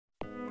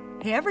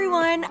Hey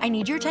everyone, I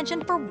need your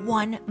attention for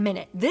 1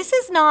 minute. This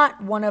is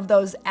not one of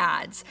those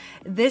ads.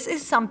 This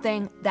is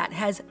something that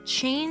has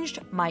changed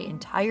my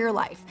entire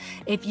life.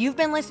 If you've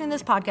been listening to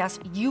this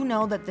podcast, you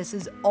know that this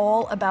is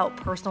all about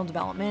personal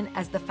development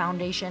as the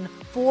foundation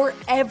for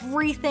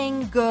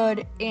everything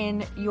good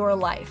in your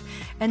life.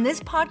 And this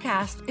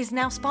podcast is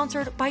now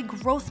sponsored by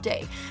Growth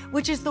Day,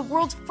 which is the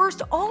world's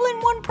first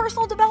all-in-one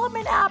personal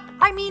development app.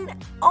 I mean,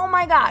 oh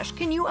my gosh,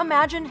 can you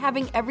imagine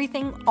having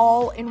everything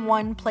all in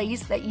one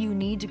place that you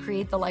need to create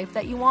the life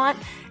that you want?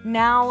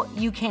 Now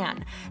you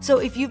can. So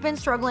if you've been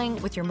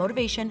struggling with your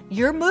motivation,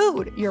 your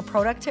mood, your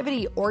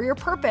productivity, or your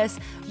purpose,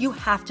 you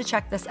have to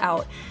check this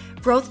out.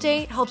 Growth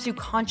Day helps you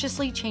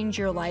consciously change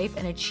your life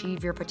and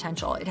achieve your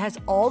potential. It has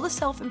all the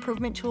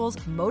self-improvement tools,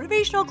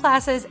 motivational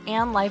classes,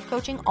 and life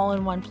coaching all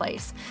in one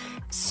place.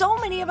 So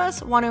many of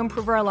us want to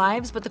improve our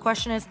lives, but the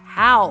question is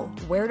how?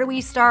 Where do we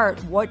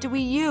start? What do we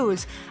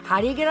use?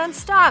 How do you get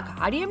unstuck?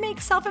 How do you make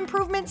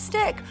self-improvement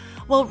stick?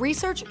 Well,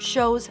 research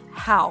shows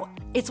how.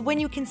 It's when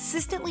you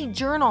consistently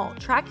journal,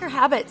 track your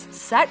habits,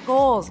 set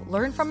goals,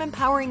 learn from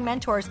empowering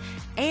mentors,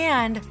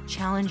 and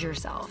challenge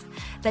yourself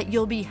that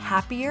you'll be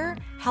happier,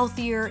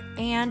 healthier,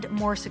 and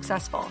more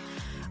successful.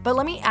 But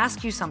let me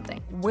ask you something.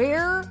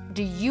 Where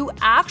do you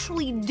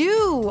actually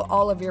do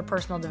all of your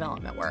personal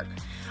development work?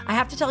 I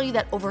have to tell you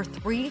that over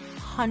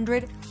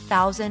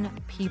 300,000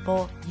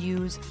 people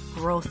use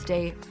Growth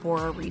Day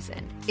for a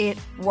reason. It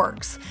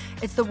works.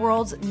 It's the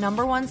world's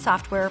 #1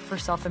 software for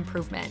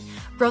self-improvement.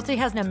 Growth Day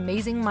has an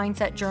amazing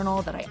mindset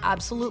journal that I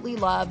absolutely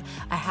love,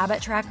 a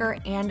habit tracker,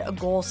 and a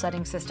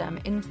goal-setting system.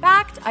 In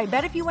fact, I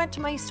bet if you went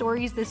to my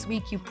stories this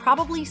week, you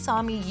probably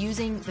saw me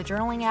using the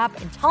journaling app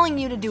and telling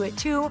you to do it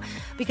too,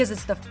 because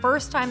it's the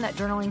first time that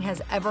journaling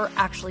has ever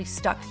actually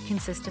stuck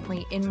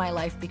consistently in my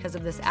life because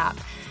of this app.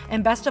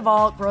 And best of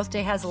all, Growth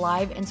Day has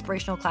live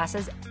inspirational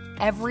classes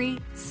every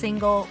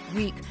single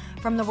week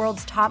from the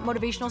world's top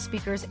motivational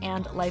speakers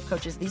and life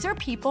coaches. These are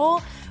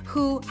people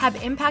who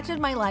have impacted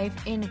my life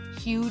in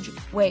huge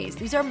ways.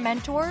 These are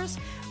mentors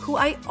who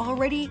I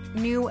already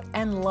knew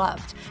and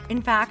loved.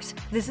 In fact,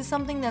 this is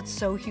something that's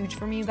so huge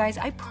for me, you guys.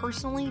 I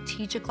personally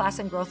teach a class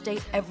in Growth Day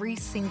every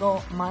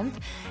single month,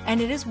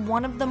 and it is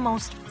one of the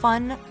most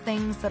fun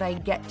things that I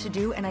get to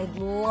do, and I'd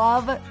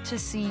love to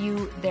see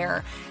you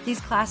there.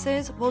 These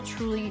classes will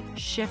truly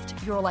shift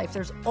your life.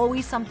 There's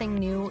always something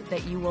new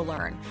that you will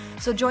learn.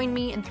 So join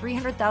me and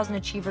 300,000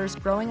 achievers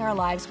growing our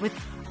lives with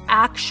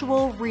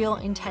actual real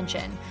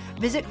intention.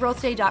 Visit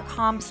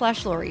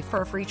growthday.com/Lori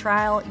for a free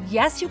trial.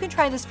 Yes, you can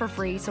try this for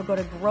free. So go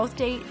to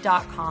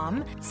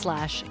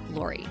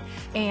growthday.com/Lori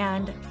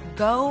and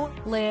go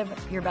live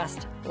your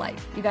best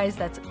life. You guys,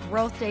 that's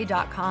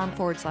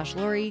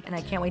growthday.com/Lori. And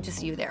I can't wait to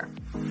see you there.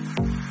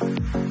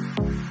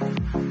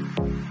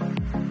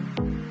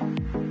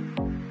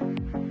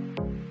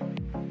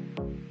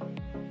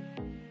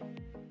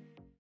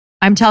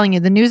 I'm telling you,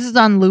 the news is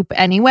on loop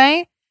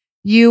anyway.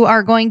 You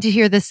are going to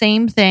hear the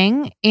same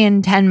thing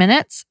in 10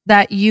 minutes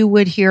that you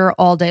would hear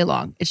all day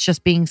long. It's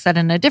just being said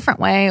in a different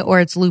way,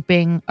 or it's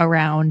looping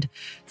around,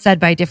 said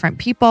by different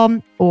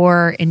people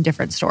or in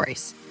different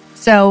stories.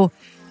 So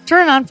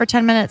turn it on for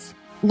 10 minutes,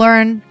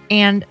 learn,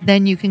 and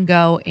then you can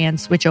go and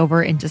switch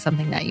over into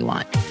something that you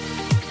want.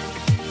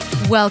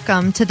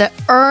 Welcome to the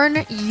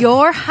Earn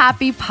Your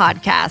Happy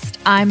podcast.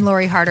 I'm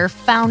Lori Harder,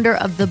 founder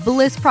of The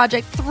Bliss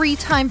Project,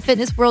 3-time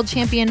fitness world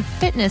champion,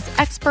 fitness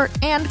expert,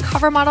 and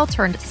cover model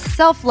turned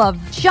self-love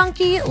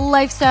junkie,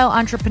 lifestyle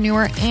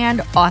entrepreneur,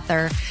 and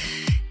author.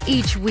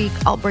 Each week,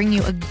 I'll bring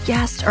you a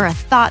guest or a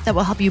thought that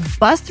will help you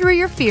bust through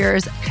your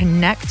fears,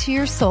 connect to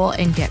your soul,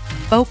 and get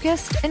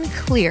focused and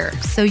clear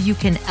so you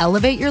can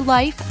elevate your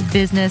life,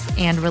 business,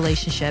 and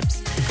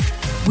relationships.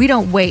 We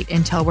don't wait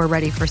until we're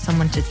ready for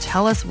someone to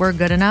tell us we're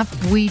good enough.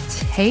 We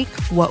take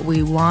what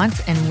we want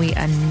and we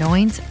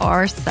anoint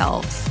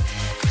ourselves.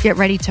 Get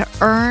ready to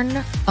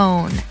earn,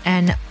 own,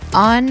 and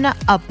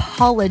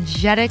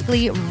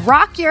unapologetically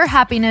rock your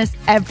happiness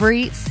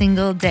every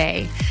single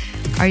day.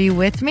 Are you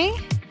with me?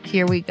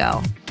 Here we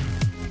go.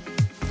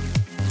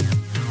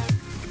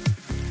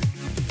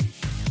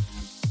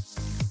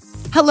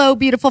 Hello,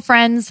 beautiful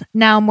friends.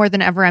 Now more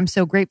than ever, I'm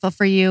so grateful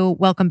for you.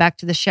 Welcome back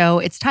to the show.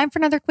 It's time for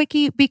another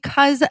quickie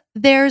because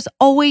there's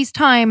always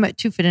time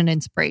to fit in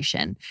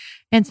inspiration.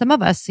 And some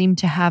of us seem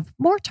to have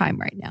more time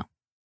right now.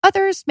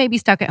 Others may be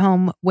stuck at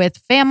home with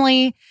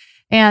family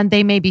and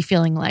they may be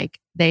feeling like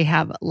they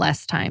have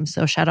less time.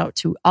 So shout out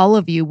to all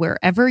of you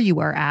wherever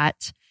you are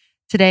at.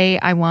 Today,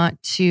 I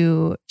want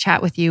to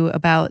chat with you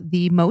about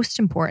the most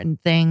important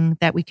thing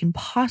that we can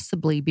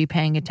possibly be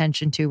paying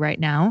attention to right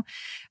now.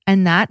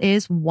 And that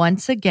is,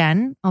 once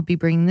again, I'll be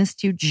bringing this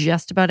to you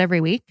just about every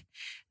week.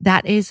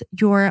 That is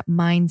your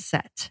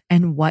mindset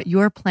and what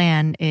your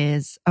plan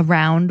is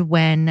around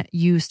when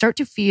you start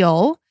to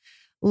feel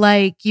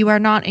like you are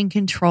not in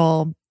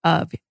control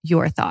of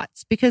your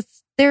thoughts,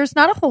 because there's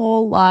not a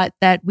whole lot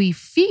that we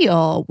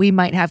feel we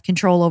might have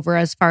control over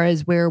as far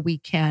as where we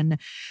can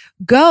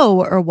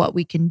go or what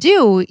we can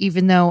do,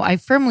 even though I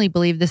firmly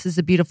believe this is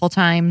a beautiful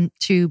time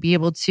to be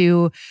able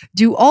to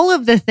do all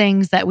of the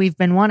things that we've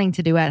been wanting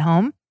to do at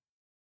home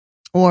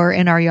or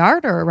in our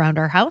yard or around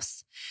our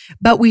house.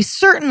 But we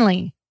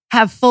certainly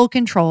have full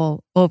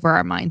control over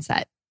our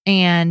mindset.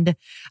 And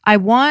I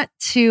want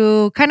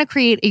to kind of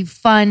create a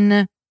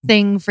fun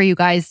thing for you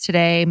guys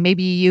today.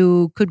 Maybe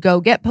you could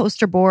go get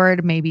poster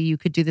board. Maybe you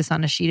could do this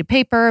on a sheet of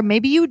paper.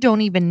 Maybe you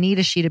don't even need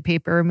a sheet of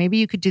paper. Maybe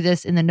you could do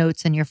this in the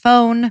notes in your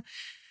phone.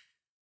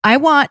 I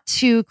want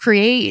to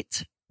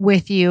create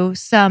with you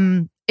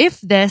some if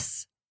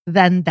this,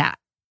 then that.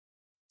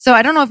 So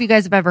I don't know if you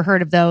guys have ever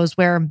heard of those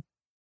where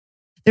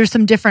there's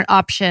some different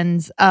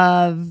options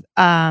of,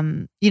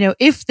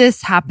 if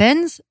this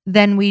happens,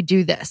 then we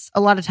do this.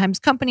 A lot of times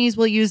companies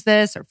will use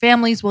this or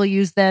families will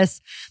use this.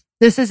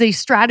 This is a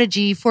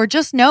strategy for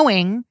just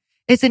knowing.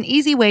 It's an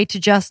easy way to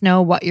just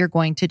know what you're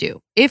going to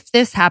do. If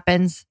this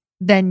happens,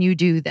 then you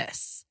do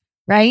this,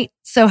 right?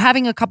 So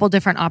having a couple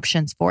different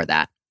options for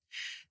that.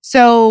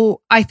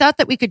 So I thought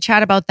that we could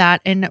chat about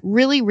that and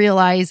really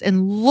realize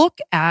and look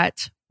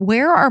at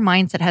where our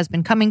mindset has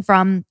been coming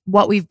from,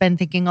 what we've been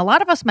thinking. A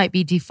lot of us might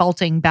be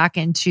defaulting back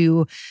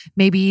into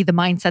maybe the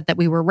mindset that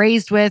we were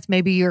raised with.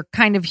 Maybe you're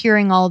kind of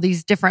hearing all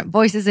these different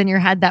voices in your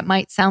head that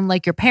might sound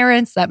like your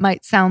parents, that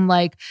might sound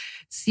like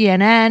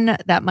CNN,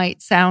 that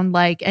might sound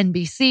like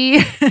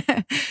NBC.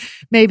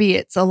 Maybe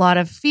it's a lot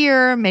of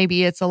fear.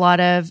 Maybe it's a lot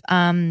of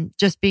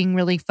just being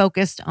really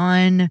focused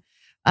on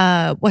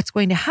what's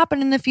going to happen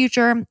in the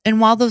future.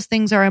 And while those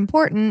things are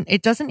important,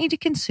 it doesn't need to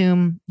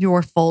consume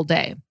your full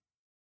day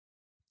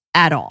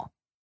at all.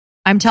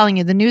 I'm telling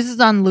you, the news is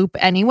on loop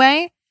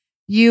anyway.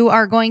 You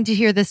are going to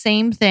hear the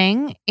same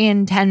thing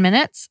in 10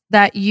 minutes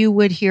that you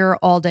would hear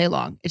all day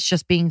long. It's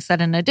just being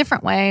said in a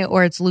different way,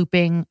 or it's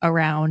looping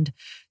around,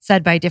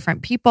 said by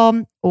different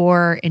people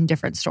or in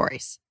different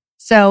stories.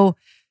 So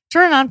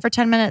turn it on for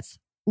 10 minutes,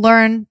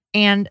 learn,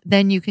 and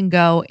then you can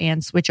go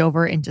and switch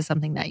over into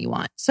something that you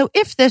want. So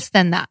if this,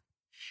 then that.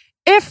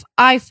 If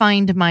I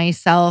find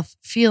myself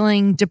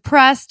feeling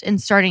depressed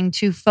and starting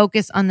to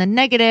focus on the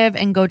negative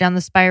and go down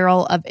the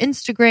spiral of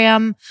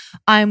Instagram,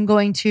 I'm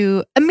going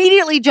to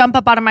immediately jump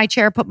up out of my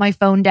chair, put my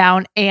phone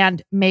down,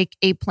 and make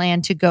a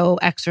plan to go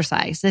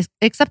exercise.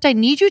 Except I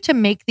need you to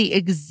make the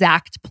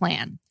exact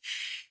plan.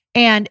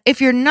 And if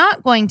you're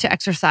not going to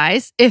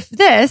exercise,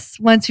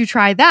 once you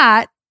try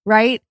that,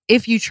 right?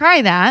 If you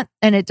try that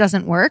and it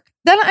doesn't work,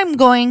 then I'm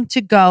going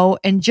to go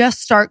and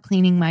just start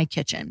cleaning my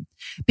kitchen,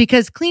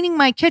 because cleaning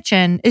my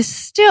kitchen is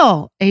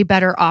still a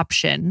better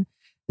option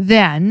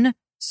than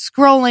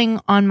scrolling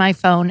on my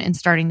phone and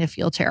starting to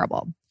feel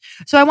terrible.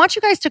 So I want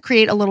you guys to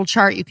create a little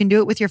chart. You can do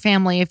it with your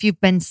family if you've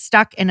been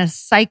stuck in a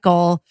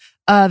cycle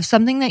of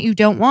something that you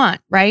don't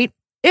want, right?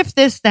 If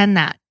this, then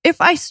that. If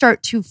I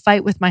start to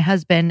fight with my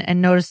husband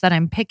and notice that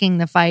I'm picking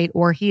the fight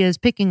or he is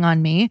picking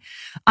on me,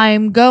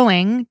 I'm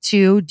going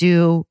to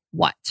do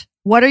what?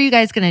 What are you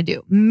guys going to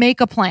do?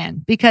 Make a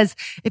plan, because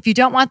if you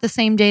don't want the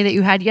same day that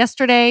you had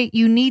yesterday,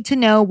 you need to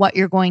know what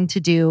you're going to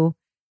do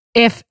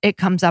if it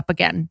comes up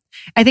again.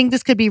 I think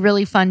this could be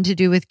really fun to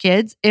do with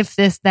kids. If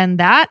this, then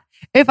that.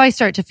 If I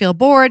start to feel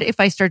bored, if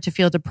I start to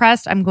feel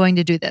depressed, I'm going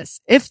to do this.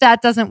 If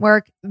that doesn't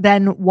work,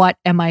 then what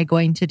am I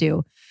going to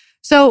do?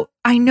 So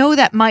I know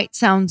that might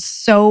sound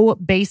so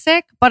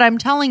basic, but I'm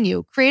telling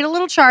you, create a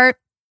little chart,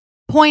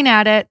 point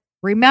at it,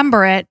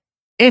 remember it.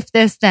 If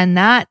this, then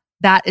that.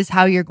 That is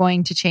how you're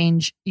going to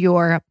change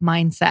your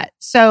mindset.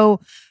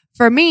 So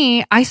for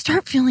me, I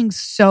start feeling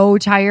so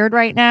tired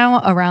right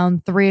now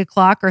around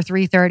 3:00 or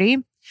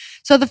 3:30.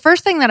 So the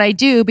first thing that I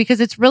do, because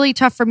it's really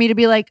tough for me to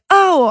be like,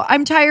 oh,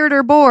 I'm tired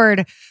or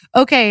bored.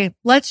 Okay,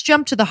 let's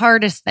jump to the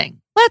hardest thing.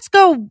 Let's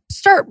go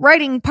start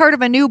writing part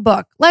of a new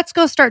book. Let's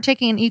go start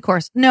taking an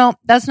e-course. No,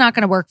 that's not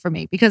going to work for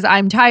me because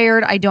I'm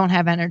tired. I don't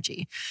have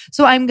energy.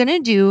 So I'm going to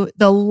do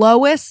the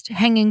lowest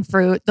hanging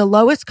fruit, the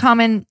lowest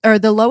common, or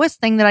the lowest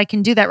thing that I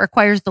can do that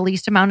requires the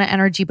least amount of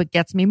energy but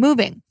gets me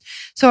moving.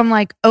 So I'm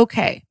like,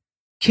 okay,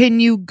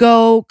 can you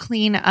go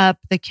clean up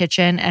the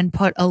kitchen and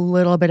put a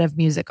little bit of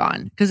music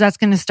on? Because that's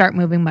going to start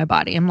moving my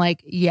body. I'm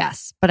like,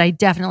 yes, but I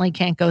definitely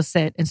can't go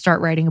sit and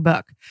start writing a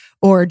book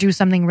or do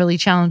something really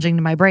challenging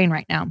to my brain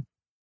right now.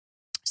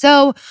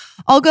 So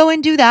I'll go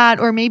and do that.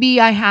 Or maybe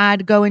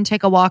go and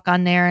take a walk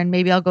on there, and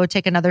maybe I'll go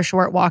take another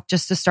short walk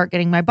just to start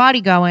getting my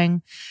body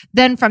going.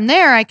 Then from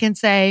there, I can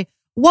say,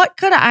 what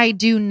could I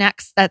do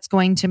next that's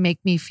going to make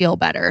me feel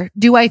better?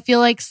 Do I feel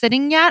like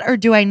sitting yet, or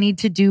do I need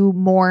to do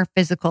more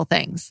physical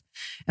things?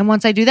 And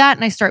once I do that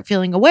and I start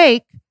feeling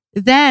awake,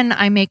 then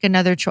I make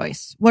another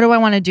choice. What do I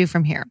want to do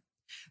from here?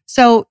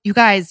 So you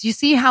guys, you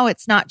see how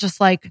it's not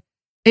just like,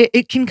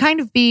 it can kind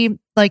of be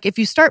like if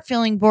you start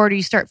feeling bored or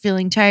you start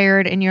feeling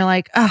tired and you're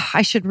like, oh,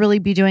 I should really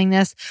be doing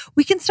this.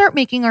 We can start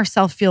making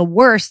ourselves feel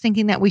worse,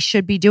 thinking that we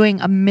should be doing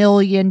a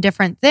million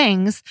different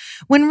things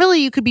when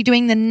really you could be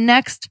doing the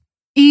next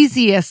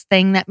easiest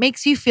thing that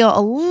makes you feel a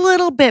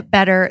little bit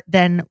better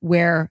than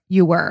where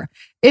you were.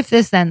 If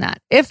this, then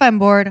that. If I'm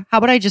bored, how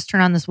about I just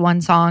turn on this one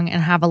song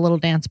and have a little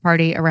dance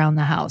party around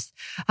the house?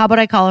 How about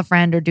I call a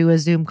friend or do a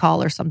Zoom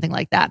call or something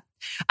like that?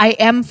 I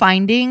am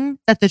finding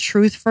that the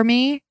truth for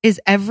me is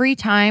every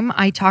time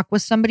I talk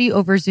with somebody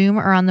over Zoom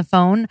or on the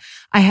phone,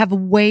 I have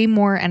way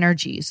more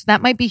energy. So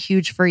that might be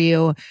huge for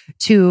you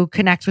to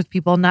connect with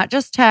people, not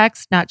just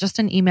text, not just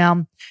an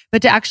email,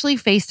 but to actually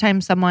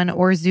FaceTime someone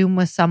or Zoom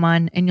with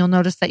someone. And you'll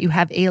notice that you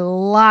have a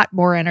lot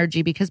more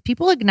energy because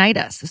people ignite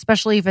us,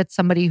 especially if it's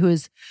somebody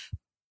who's,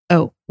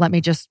 let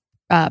me just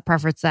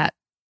preface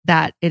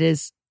that it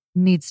is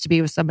needs to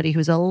be with somebody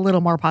who's a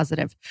little more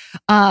positive.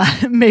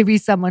 Maybe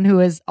someone who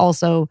is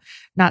also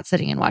not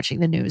sitting and watching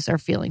the news or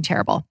feeling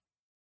terrible.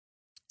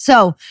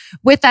 So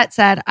with that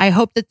said, I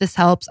hope that this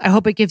helps. I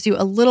hope it gives you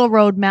a little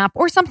roadmap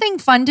or something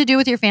fun to do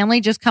with your family.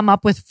 Just come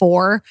up with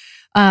 4,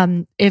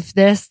 if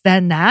this,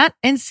 then that,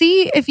 and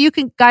see if you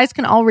guys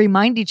can all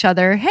remind each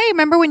other, hey,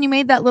 remember when you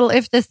made that little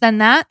if this, then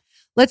that?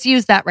 Let's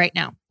use that right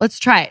now. Let's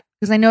try it.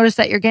 Because I noticed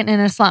that you're getting in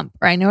a slump,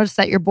 or I noticed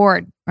that you're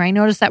bored, or I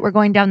noticed that we're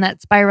going down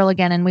that spiral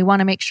again, and we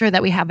want to make sure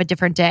that we have a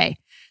different day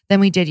than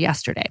we did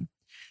yesterday.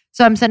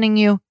 So I'm sending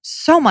you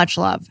so much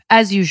love,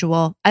 as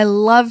usual. I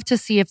love to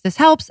see if this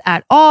helps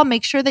at all.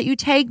 Make sure that you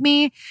tag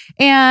me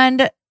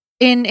and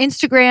in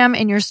Instagram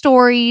in your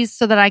stories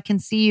so that I can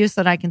see you,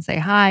 so that I can say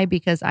hi,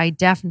 because I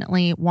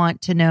definitely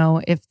want to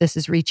know if this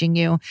is reaching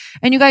you.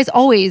 And you guys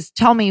always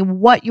tell me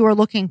what you are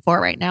looking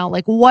for right now.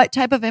 Like, what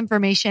type of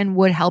information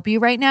would help you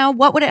right now?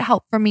 What would it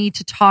help for me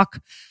to talk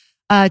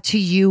to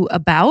you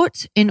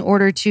about in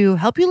order to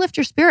help you lift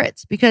your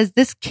spirits? Because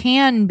this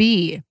can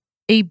be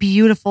a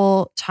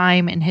beautiful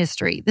time in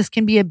history. This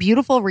can be a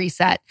beautiful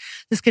reset.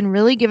 This can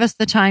really give us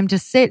the time to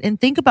sit and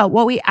think about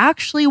what we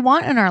actually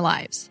want in our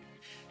lives.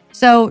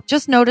 So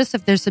just notice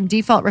if there's some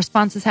default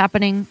responses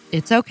happening.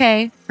 It's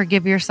okay.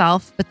 Forgive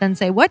yourself, but then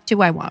say, what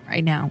do I want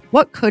right now?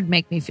 What could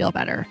make me feel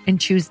better? And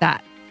choose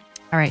that.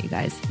 All right, you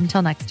guys,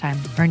 until next time,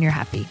 earn your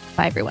happy.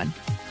 Bye, everyone.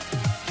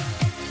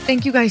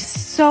 Thank you guys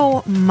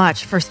so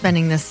much for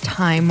spending this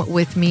time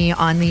with me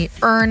on the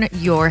Earn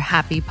Your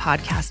Happy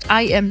podcast.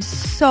 I am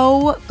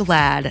so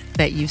glad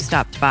that you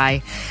stopped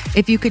by.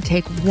 If you could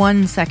take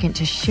 1 second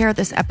to share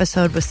this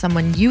episode with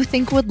someone you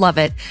think would love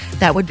it,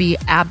 that would be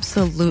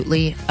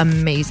absolutely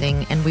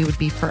amazing, and we would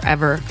be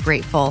forever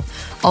grateful.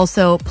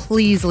 Also,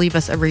 please leave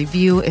us a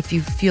review if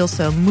you feel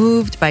so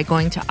moved by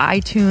going to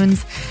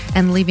iTunes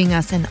and leaving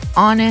us an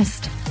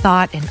honest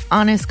thought, an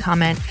honest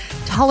comment.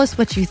 Tell us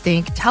what you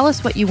think. Tell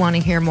us what you want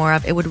to hear more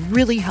of. It would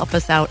really help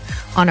us out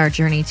on our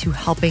journey to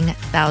helping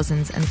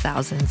thousands and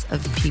thousands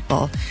of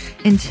people.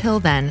 Until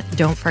then,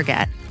 don't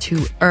forget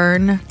to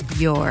earn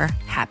your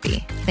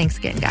happy. Thanks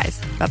again,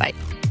 guys. Bye-bye.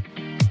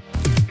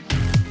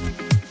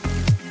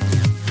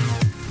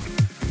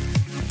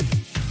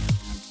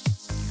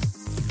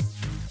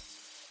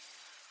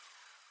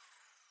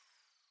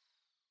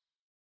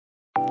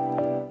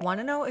 Want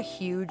to know a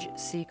huge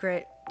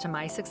secret to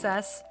my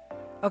success?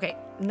 Okay,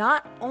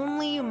 not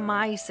only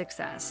my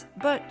success,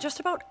 but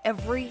just about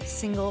every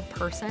single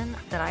person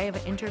that I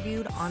have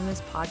interviewed on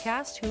this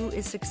podcast who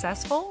is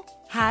successful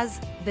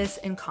has this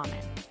in common.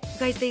 You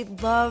guys, they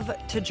love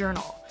to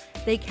journal.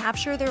 They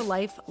capture their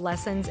life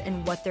lessons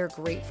and what they're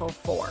grateful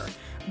for.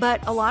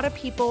 But a lot of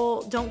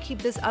people don't keep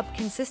this up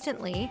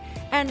consistently,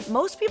 and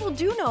most people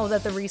do know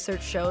that the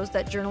research shows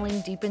that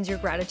journaling deepens your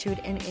gratitude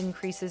and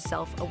increases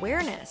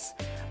self-awareness.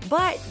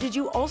 But did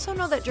you also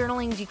know that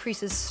journaling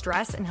decreases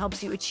stress and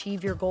helps you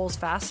achieve your goals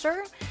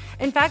faster?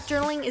 In fact,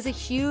 journaling is a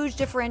huge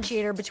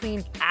differentiator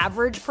between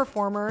average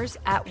performers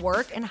at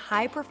work and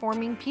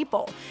high-performing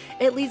people.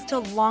 It leads to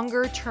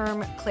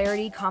longer-term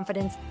clarity,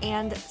 confidence,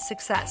 and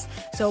success.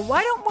 So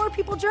why don't more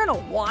people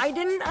journal? Why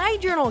didn't I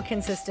journal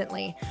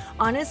consistently?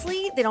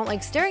 Honestly, they don't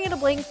like staring at a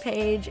blank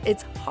page.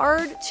 It's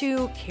hard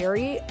to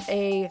carry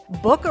a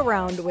book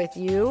around with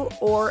you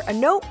or a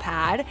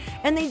notepad,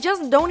 and they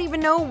just don't even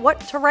know what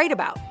to write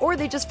about, or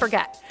they just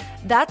forget.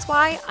 That's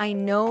why I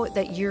know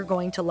that you're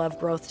going to love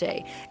Growth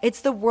Day.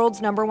 It's the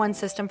world's #1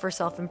 system for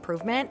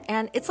self-improvement,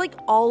 and it's like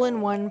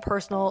all-in-one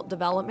personal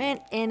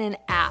development in an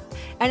app.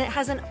 And it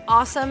has an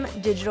awesome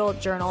digital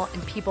journal,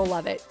 and people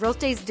love it. Growth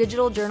Day's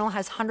digital journal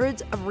has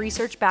hundreds of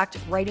research-backed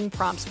writing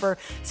prompts for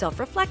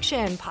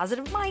self-reflection,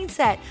 positive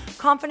mindset,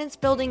 confidence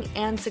building,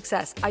 and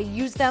success. I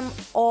use them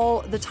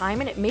all the time,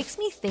 and it makes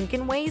me think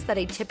in ways that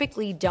I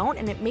typically don't,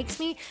 and it makes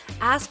me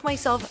ask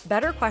myself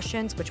better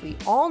questions, which we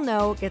all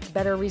know gets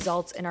better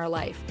results in our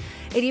life.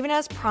 It even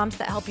has prompts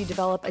that help you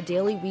develop a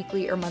daily,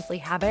 weekly, or monthly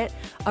habit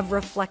of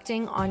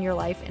reflecting on your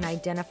life and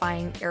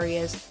identifying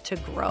areas to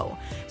grow.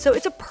 So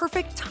it's a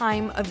perfect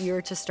time of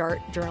year to start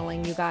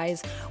journaling, you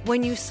guys.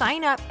 When you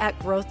sign up at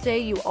Growth Day,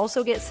 you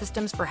also get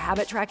systems for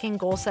habit tracking,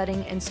 goal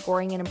setting, and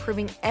scoring, and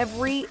improving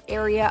every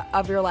area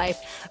of your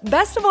life.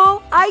 Best of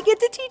all, I get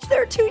to teach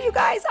there too, you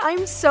guys.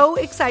 I'm so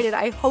excited.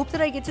 I hope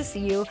that I get to see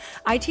you.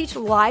 I teach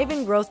live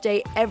in Growth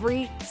Day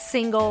every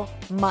single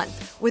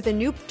month with a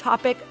new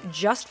topic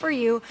just for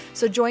you.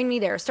 So join me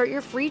there. Start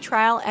your free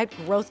trial at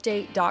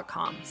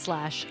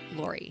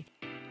growthday.com/Lori.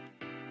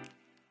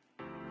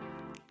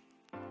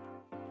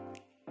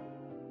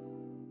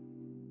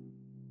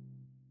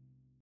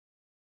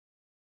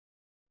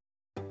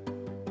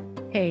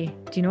 Hey,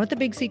 do you know what the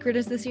big secret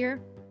is this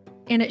year?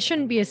 And it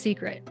shouldn't be a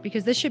secret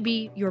because this should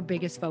be your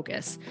biggest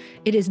focus.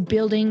 It is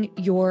building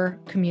your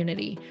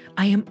community.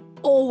 I am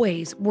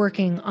always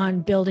working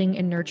on building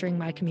and nurturing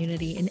my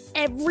community, and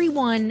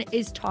everyone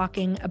is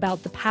talking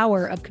about the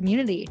power of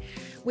community.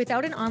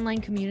 Without an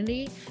online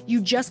community, you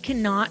just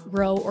cannot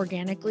grow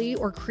organically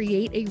or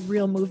create a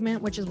real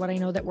movement, which is what I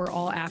know that we're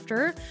all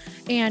after.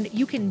 And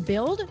you can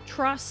build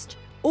trust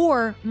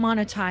or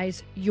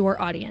monetize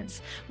your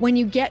audience. When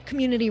you get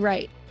community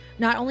right,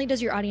 not only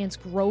does your audience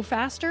grow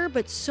faster,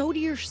 but so do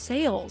your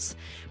sales.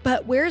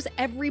 But where's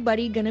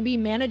everybody going to be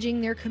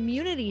managing their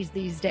communities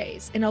these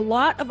days? And a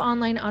lot of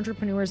online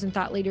entrepreneurs and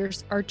thought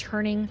leaders are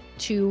turning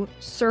to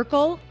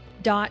Circle.so.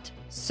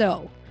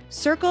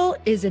 Circle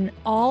is an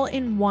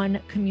all-in-one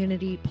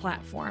community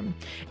platform.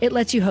 It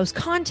lets you host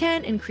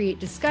content and create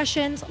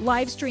discussions,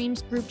 live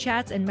streams, group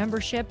chats, and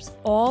memberships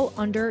all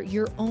under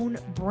your own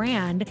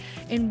brand.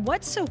 And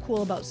what's so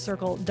cool about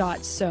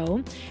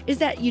Circle.so is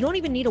that you don't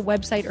even need a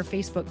website or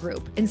Facebook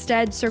group.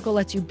 Instead, Circle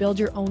lets you build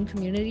your own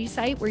community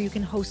site where you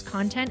can host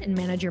content and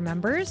manage your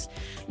members.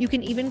 You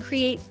can even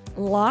create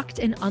locked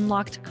and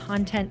unlocked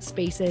content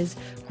spaces,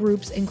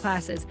 groups, and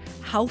classes.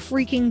 How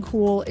freaking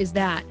cool is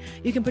that?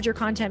 You can put your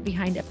content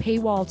behind a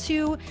paywall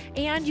too,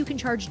 and you can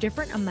charge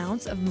different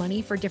amounts of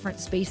money for different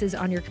spaces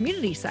on your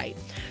community site.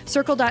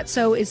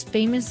 Circle.so is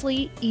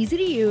famously easy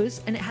to use,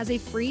 and it has a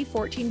free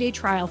 14-day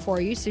trial for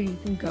you, so you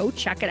can go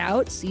check it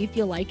out, see if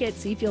you like it,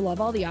 see if you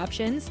love all the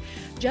options.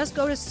 Just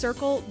go to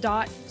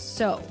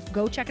Circle.so.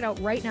 Go check it out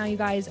right now, you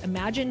guys.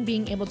 Imagine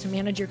being able to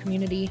manage your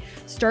community,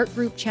 start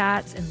group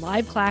chats and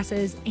live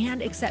classes,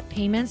 and accept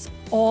payments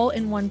all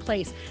in one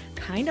place.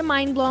 Kind of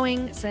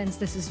mind-blowing since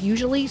this is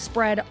usually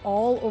spread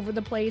all over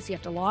the place. You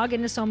have to log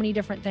into so many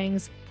different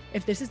things.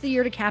 If this is the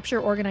year to capture,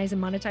 organize,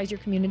 and monetize your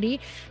community,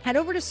 head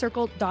over to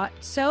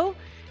Circle.so.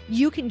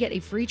 You can get a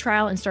free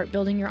trial and start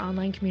building your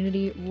online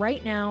community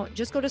right now.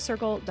 Just go to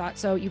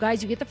Circle.so. You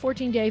guys, you get the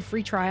 14-day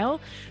free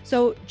trial.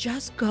 So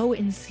just go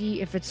and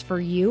see if it's for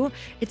you.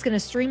 It's going to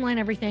streamline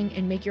everything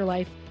and make your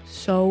life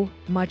so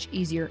much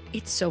easier.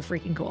 It's so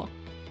freaking cool.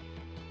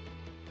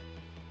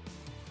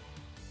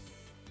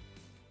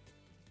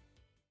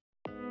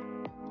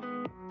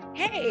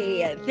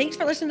 Hey, thanks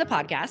for listening to the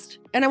podcast.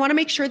 And I want to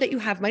make sure that you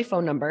have my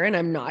phone number, and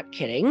I'm not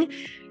kidding.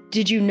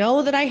 Did you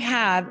know that I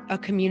have a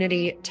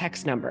community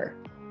text number?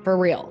 For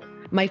real.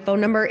 My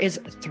phone number is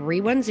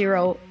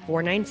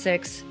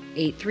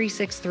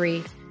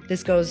 310-496-8363.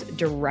 This goes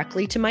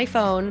directly to my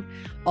phone.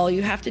 All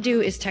you have to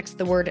do is text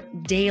the word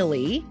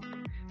daily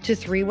to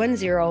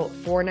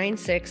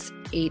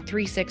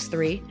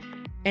 310-496-8363.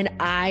 And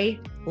I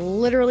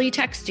literally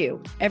text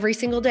you every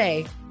single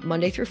day,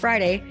 Monday through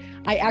Friday.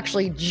 I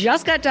actually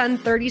just got done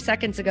 30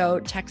 seconds ago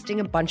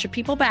texting a bunch of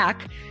people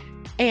back,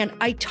 and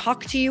I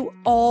talk to you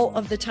all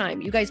of the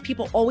time. You guys,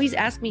 people always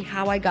ask me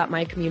how I got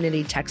my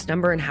community text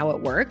number and how it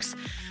works.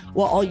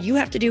 Well, all you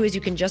have to do is you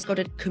can just go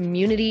to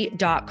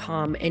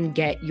community.com and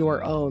get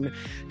your own.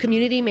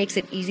 Community makes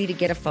it easy to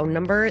get a phone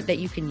number that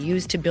you can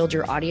use to build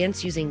your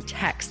audience using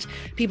text.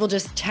 People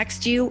just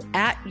text you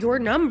at your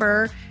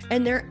number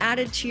and they're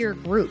added to your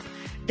group.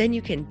 Then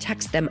you can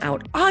text them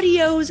out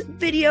audios,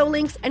 video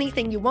links,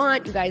 anything you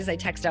want. You guys, I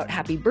text out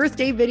happy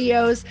birthday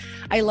videos.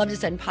 I love to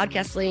send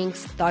podcast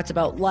links, thoughts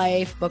about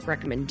life, book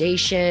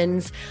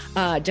recommendations,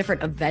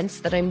 different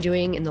events that I'm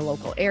doing in the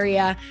local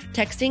area.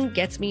 Texting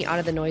gets me out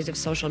of the noise of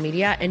social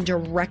media and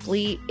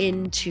directly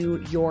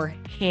into your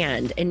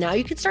hand. And now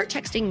you can start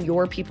texting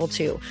your people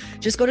too.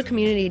 Just go to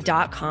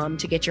community.com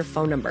to get your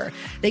phone number.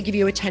 They give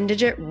you a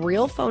 10-digit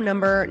real phone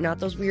number, not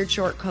those weird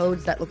short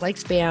codes that look like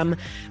spam,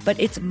 but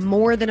it's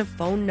more than a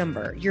phone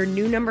number. Your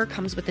new number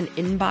comes with an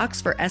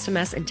inbox for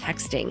SMS and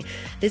texting.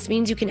 This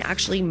means you can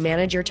actually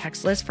manage your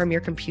text list from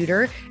your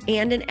computer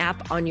and an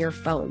app on your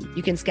phone.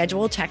 You can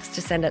schedule text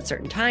to send at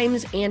certain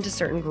times and to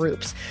certain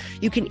groups.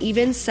 You can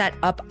even set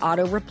up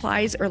auto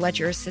replies or let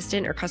your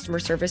assistant or customer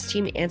service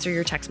team answer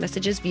your text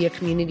messages via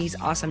Community's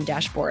awesome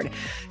dashboard.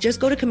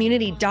 Just go to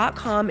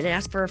community.com and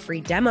ask for a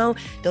free demo.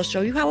 They'll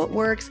show you how it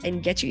works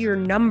and get you your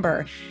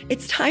number.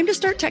 It's time to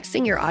start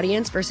texting your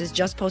audience versus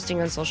just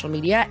posting on social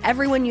media.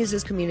 Everyone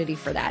uses Community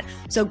for that.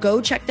 So go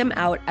check them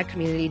out at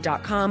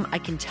community.com. I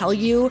can tell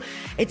you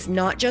it's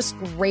not just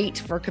great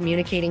for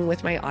communicating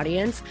with my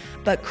audience,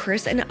 but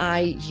Chris and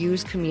I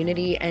use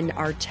Community and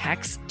our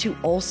texts to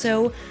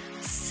also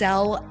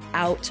sell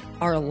out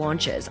our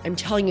launches. I'm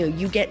telling you,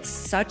 you get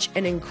such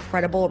an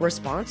incredible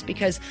response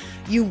because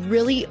you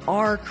really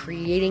are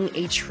creating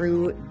a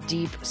true,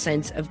 deep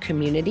sense of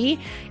community,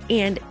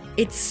 and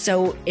it's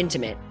so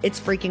intimate. It's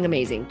freaking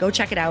amazing. Go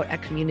check it out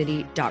at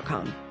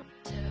community.com.